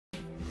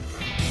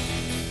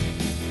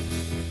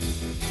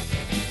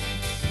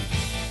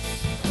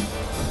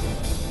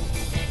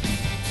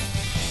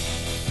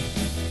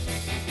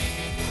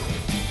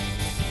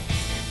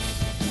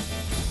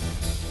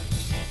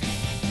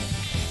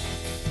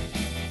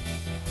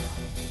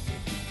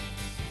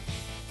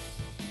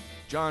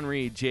John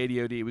Reed,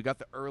 JDOD. We got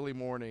the early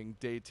morning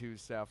day 2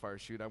 Sapphire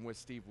shoot. I'm with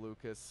Steve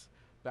Lucas,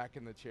 back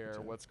in the chair.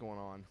 What's going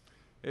on?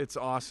 It's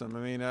awesome.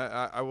 I mean,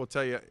 I will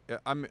tell you,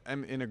 I'm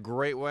in a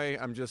great way.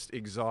 I'm just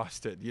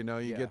exhausted. You know,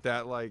 you get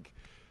that, like,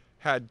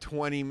 had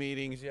 20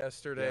 meetings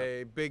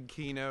yesterday, big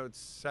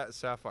keynotes.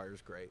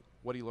 Sapphire's great.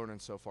 What are you learning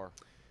so far?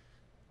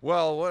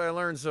 Well, what I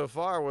learned so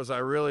far was I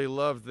really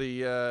loved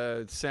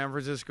the San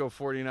Francisco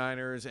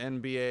 49ers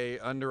NBA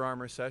Under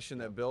Armour session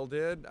that Bill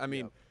did. I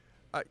mean,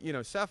 you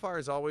know, Sapphire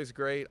is always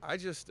great. I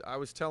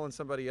was telling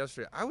somebody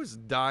yesterday, I was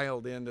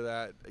dialed into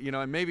that, you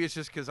know, and maybe it's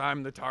just because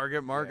I'm the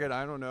target market.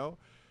 I don't know.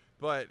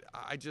 But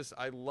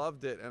I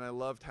loved it, and I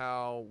loved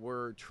how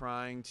we're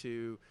trying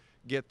to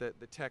get the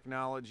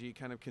technology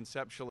kind of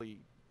conceptually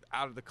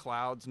out of the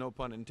clouds, no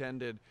pun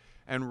intended,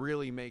 and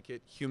really make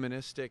it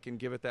humanistic and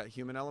give it that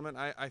human element.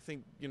 I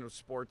think, you know,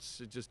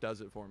 sports, it just does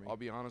it for me. I'll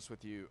be honest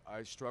with you.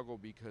 I struggle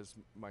because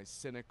my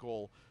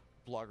cynical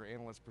blogger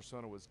analyst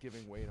persona was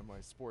giving way to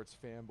my sports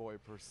fanboy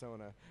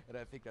persona, and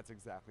I think that's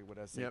exactly what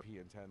SAP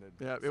intended.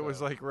 Yeah, it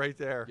was like right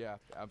there. Yeah,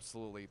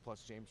 absolutely.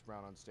 Plus James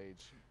Brown on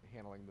stage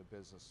handling the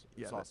business.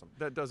 It's awesome.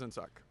 That doesn't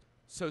suck.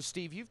 So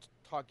Steve, you've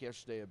talked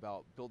yesterday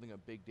about building a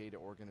big data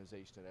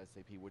organization at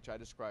SAP, which I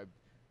described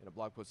in a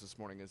blog post this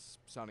morning as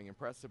sounding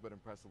impressive but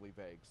impressively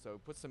vague. So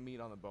put some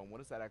meat on the bone. What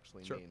does that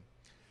actually mean?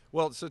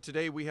 Well, so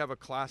today we have a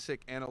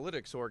classic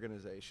analytics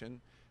organization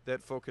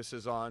that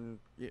focuses on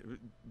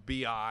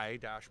BI,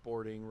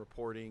 dashboarding,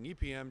 reporting,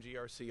 EPM,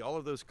 GRC, all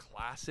of those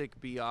classic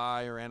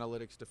BI or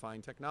analytics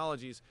defined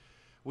technologies.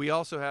 We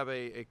also have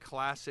a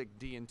classic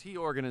D&T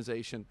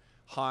organization,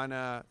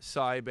 HANA,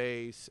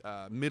 Sybase,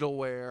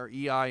 middleware,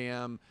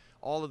 EIM,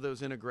 all of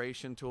those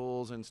integration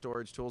tools and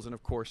storage tools, and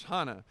of course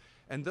HANA.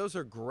 And those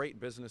are great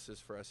businesses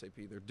for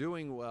SAP. They're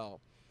doing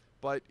well.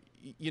 But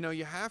you know,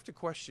 you have to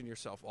question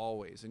yourself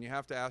always, and you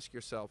have to ask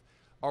yourself,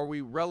 are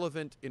we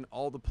relevant in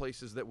all the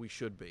places that we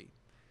should be?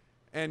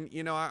 And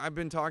you know, I've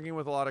been talking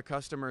with a lot of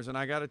customers, and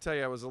I got to tell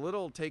you, I was a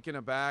little taken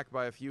aback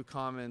by a few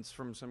comments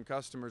from some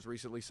customers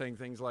recently saying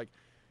things like,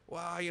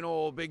 well, you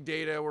know, big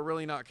data, we're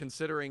really not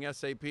considering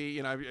SAP,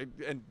 you know,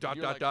 and dot.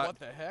 What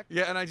the heck?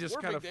 Yeah, and I just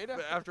We're kind of,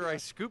 after I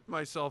scooped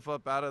myself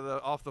up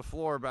off the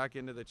floor back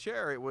into the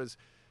chair, it was,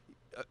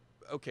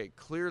 okay,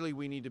 clearly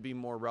we need to be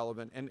more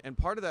relevant. And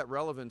part of that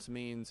relevance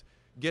means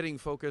getting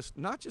focused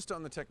not just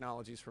on the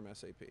technologies from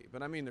SAP,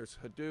 but I mean, there's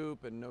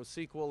Hadoop and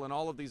NoSQL and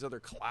all of these other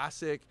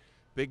classic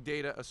big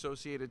data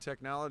associated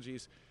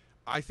technologies.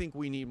 I think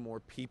we need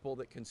more people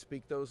that can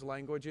speak those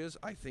languages.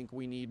 I think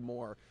we need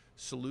more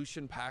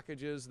solution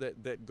packages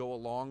that go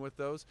along with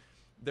those.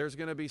 There's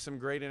going to be some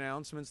great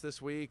announcements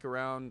this week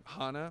around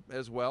HANA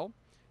as well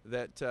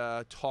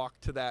that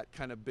talk to that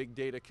kind of big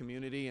data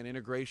community and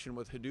integration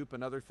with Hadoop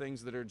and other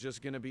things that are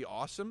just going to be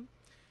awesome.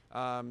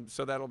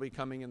 So that'll be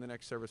coming in the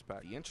next service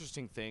pack. The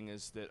interesting thing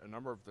is that a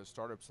number of the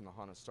startups in the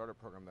HANA startup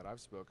program that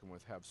I've spoken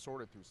with have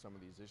sorted through some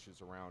of these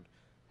issues around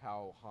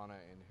how HANA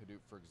and Hadoop,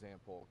 for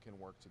example, can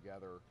work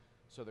together.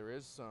 So there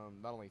is some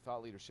not only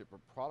thought leadership but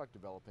product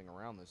developing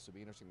around this. So it'll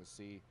be interesting to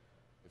see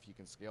if you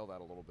can scale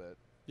that a little bit.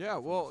 Yeah,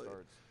 well,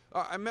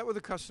 I met with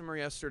a customer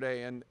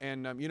yesterday, and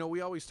you know,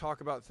 we always talk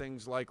about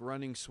things like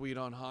running Suite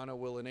on HANA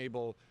will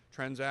enable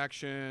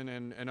transaction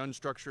and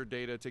unstructured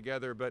data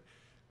together, but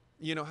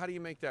you know, how do you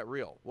make that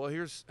real? Well,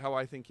 here's how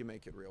I think you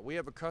make it real. We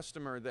have a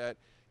customer that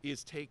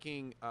is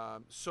taking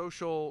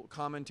social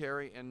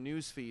commentary and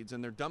news feeds,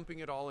 and they're dumping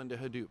it all into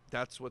Hadoop.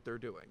 That's what they're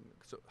doing.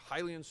 So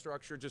highly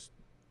unstructured, just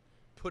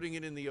putting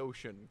it in the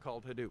ocean,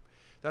 called Hadoop.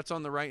 That's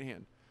on the right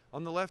hand.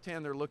 On the left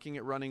hand, they're looking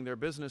at running their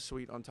business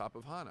suite on top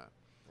of HANA.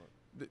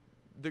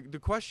 The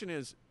question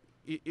is,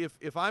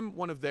 if I'm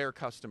one of their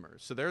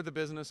customers, so they're the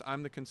business,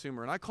 I'm the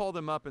consumer, and I call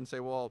them up and say,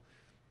 well,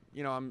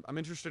 you know, I'm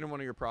interested in one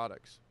of your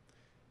products.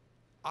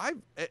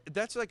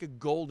 That's like a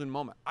golden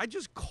moment. I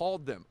just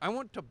called them. I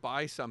want to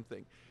buy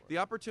something. The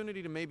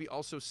opportunity to maybe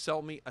also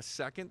sell me a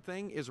second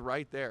thing is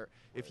right there.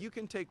 If you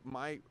can take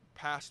my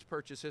past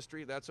purchase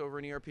history, that's over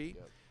in ERP,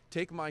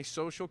 take my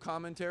social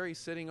commentary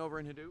sitting over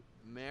in Hadoop,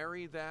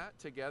 marry that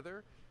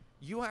together,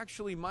 you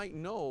actually might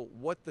know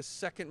what the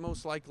second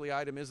most likely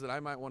item is that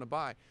I might want to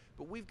buy.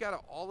 But we've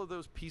got all of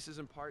those pieces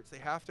and parts. They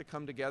have to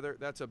come together.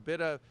 That's a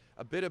bit of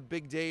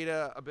big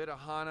data, a bit of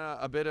HANA,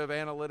 a bit of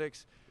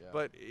analytics,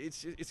 but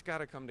it's got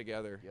to come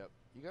together. Yep.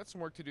 You got some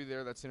work to do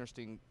there. That's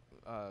interesting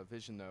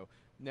vision, though.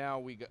 Now,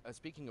 we got,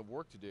 speaking of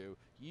work to do,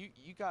 you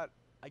got,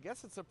 I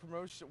guess it's a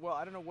promotion. Well,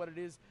 I don't know what it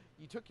is.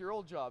 You took your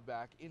old job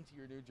back into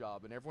your new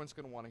job, and everyone's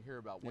going to want to hear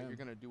about what you're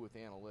going to do with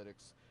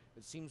analytics.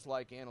 It seems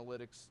like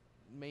analytics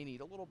may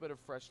need a little bit of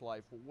fresh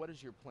life. But what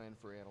is your plan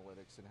for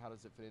analytics, and how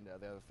does it fit into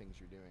the other things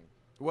you're doing?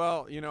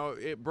 Well, you know,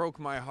 it broke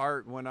my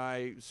heart when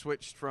I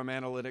switched from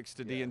analytics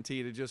to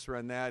D&T to just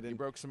run that. And you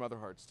broke some other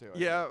hearts too.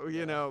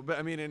 You know, but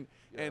I mean,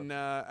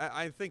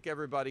 I think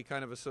everybody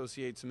kind of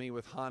associates me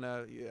with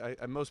HANA.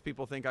 Most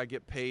people think I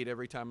get paid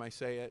every time I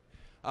say it.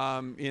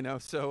 You know,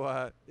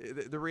 so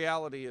the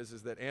reality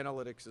is that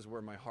analytics is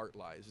where my heart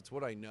lies. It's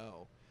what I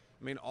know.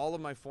 I mean, all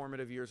of my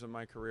formative years of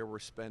my career were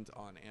spent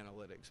on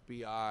analytics,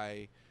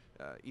 BI,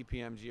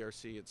 EPM,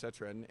 GRC, et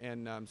cetera.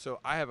 And so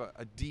I have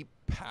a deep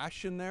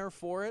passion there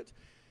for it.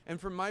 And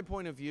from my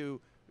point of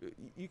view,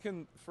 you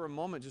can, for a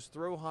moment, just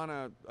throw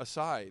HANA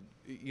aside.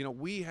 You know,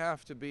 we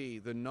have to be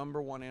the #1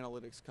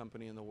 analytics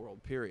company in the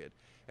world, period.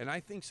 And I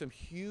think some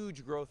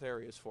huge growth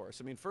areas for us.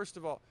 I mean, first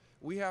of all,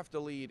 we have to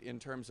lead in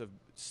terms of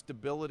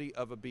stability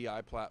of a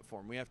BI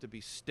platform. We have to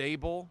be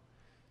stable,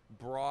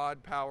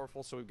 broad,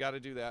 powerful, so we've got to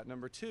do that.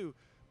 Number two,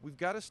 we've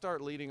got to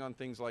start leading on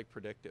things like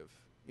predictive.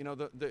 You know,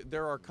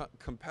 there are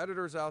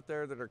competitors out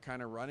there that are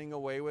kind of running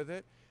away with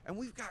it, and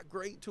we've got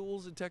great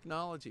tools and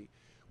technology.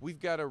 We've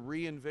got to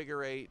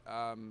reinvigorate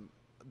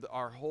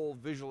our whole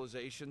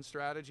visualization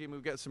strategy. I mean,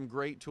 we've got some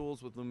great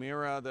tools with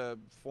Lumira, the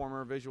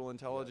former visual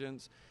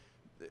intelligence.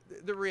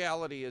 Yep. The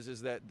reality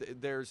is that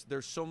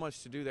there's so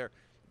much to do there.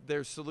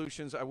 There's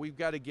solutions. We've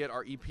got to get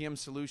our EPM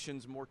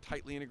solutions more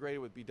tightly integrated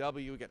with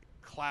BW. We've got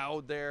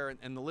cloud there,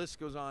 and the list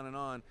goes on and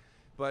on.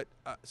 But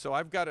so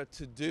I've got a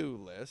to-do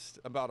list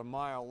about a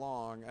mile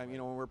long, you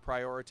know, when we're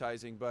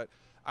prioritizing. But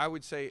I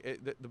would say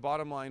the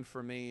bottom line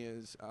for me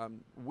is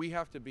we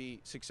have to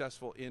be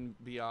successful in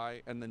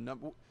BI. And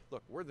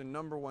look, we're the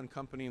 #1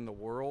 company in the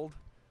world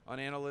on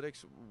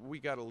analytics. We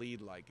got to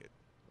lead like it.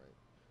 Right.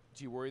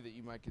 Do you worry that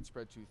you might get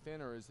spread too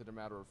thin, or is it a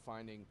matter of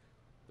finding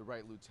the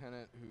right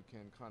lieutenant who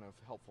can kind of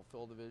help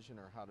fulfill the vision,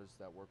 or how does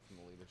that work from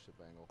the leadership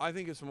angle? I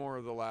think it's more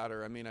of the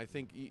latter. I mean, I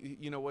think,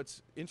 you know,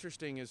 what's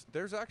interesting is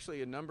there's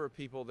actually a number of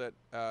people that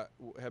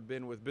have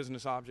been with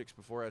Business Objects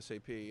before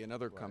SAP and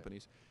other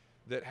companies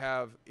that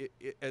have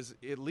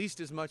at least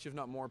as much, if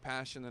not more,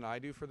 passion than I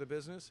do for the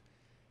business.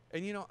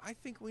 And, you know, I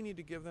think we need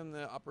to give them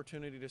the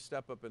opportunity to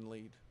step up and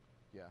lead.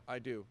 Yeah. I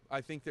do.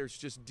 I think there's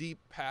just deep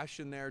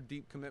passion there,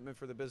 deep commitment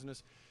for the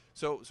business.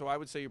 So I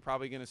would say you're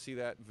probably going to see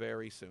that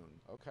very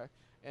soon. Okay.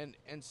 And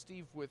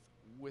Steve, with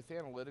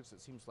analytics,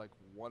 it seems like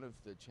one of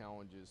the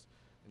challenges,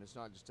 and it's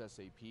not just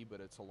SAP, but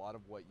it's a lot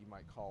of what you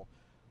might call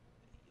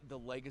the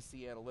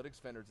legacy analytics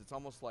vendors. It's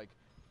almost like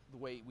the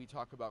way we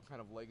talk about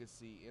kind of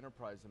legacy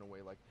enterprise in a way,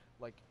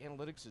 like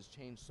analytics has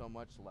changed so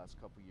much the last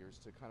couple of years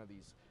to kind of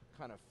these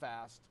kind of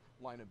fast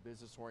line of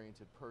business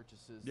oriented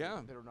purchases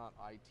that are not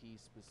IT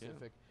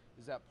specific. Yeah.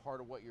 Is that part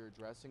of what you're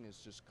addressing, is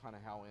just kind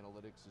of how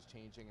analytics is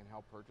changing and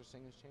how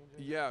purchasing is changing?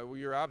 Yeah, well,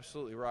 you're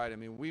absolutely right. I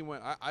mean,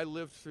 I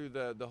lived through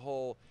the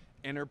whole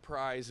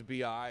enterprise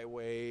BI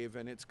wave,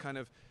 and it's kind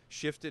of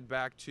shifted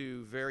back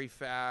to very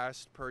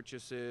fast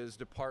purchases,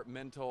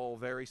 departmental,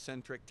 very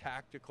centric,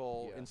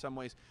 tactical in some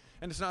ways.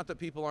 And it's not that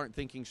people aren't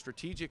thinking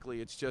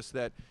strategically, it's just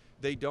that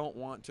they don't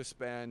want to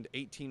spend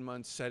 18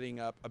 months setting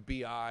up a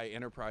BI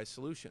enterprise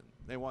solution.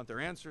 They want their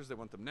answers, they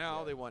want them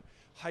now, they want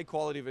high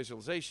quality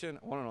visualization.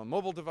 I want it on a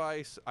mobile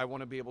device. I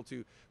want to be able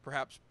to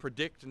perhaps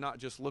predict, not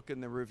just look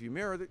in the rearview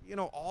mirror. You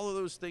know, all of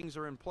those things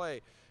are in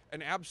play.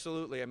 And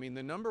absolutely, I mean,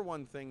 the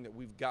 #1 thing that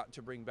we've got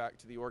to bring back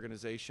to the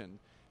organization,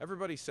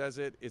 everybody says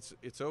it's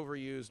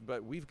overused,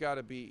 but we've got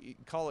to be,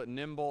 call it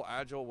nimble,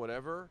 agile,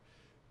 whatever,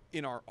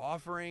 in our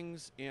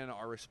offerings, in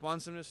our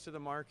responsiveness to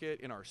the market,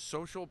 in our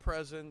social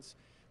presence.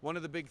 One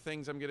of the big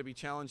things I'm going to be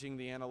challenging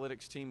the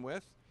analytics team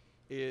with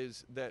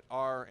is that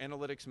our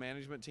analytics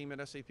management team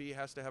at SAP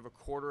has to have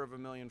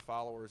 250,000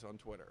 followers on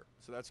Twitter.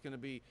 So that's going to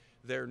be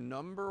their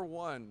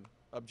 #1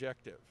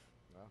 objective.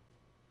 Wow.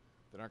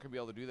 They're not going to be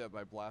able to do that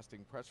by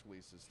blasting press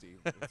releases, Steve.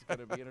 It's going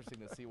to be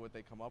interesting to see what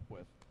they come up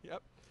with.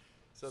 Yep.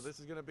 So this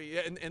is going to be,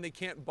 and they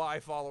can't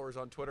buy followers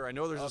on Twitter. I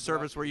know there's a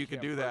service where you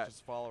can do that.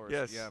 Followers.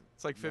 Yes. Yeah.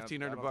 It's like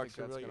 $1,500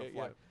 to really,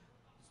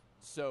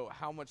 So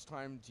how much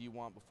time do you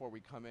want before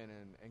we come in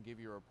and give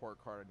you a report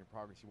card on your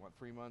progress? You want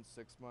 3 months,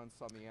 6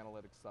 months on the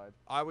analytics side?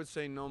 I would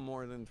say no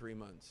more than 3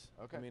 months.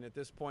 Okay. I mean, at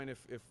this point, if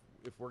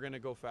we're going to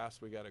go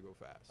fast, we got to go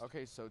fast.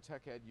 Okay, so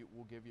Tech Ed,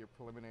 will give you a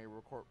preliminary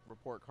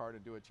report card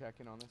and do a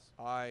check-in on this?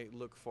 I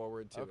look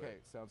forward to it. Okay,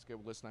 sounds good.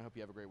 Well, listen, I hope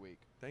you have a great week.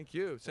 Thank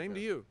you. Same to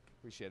you.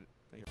 Appreciate it.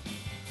 Thank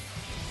you.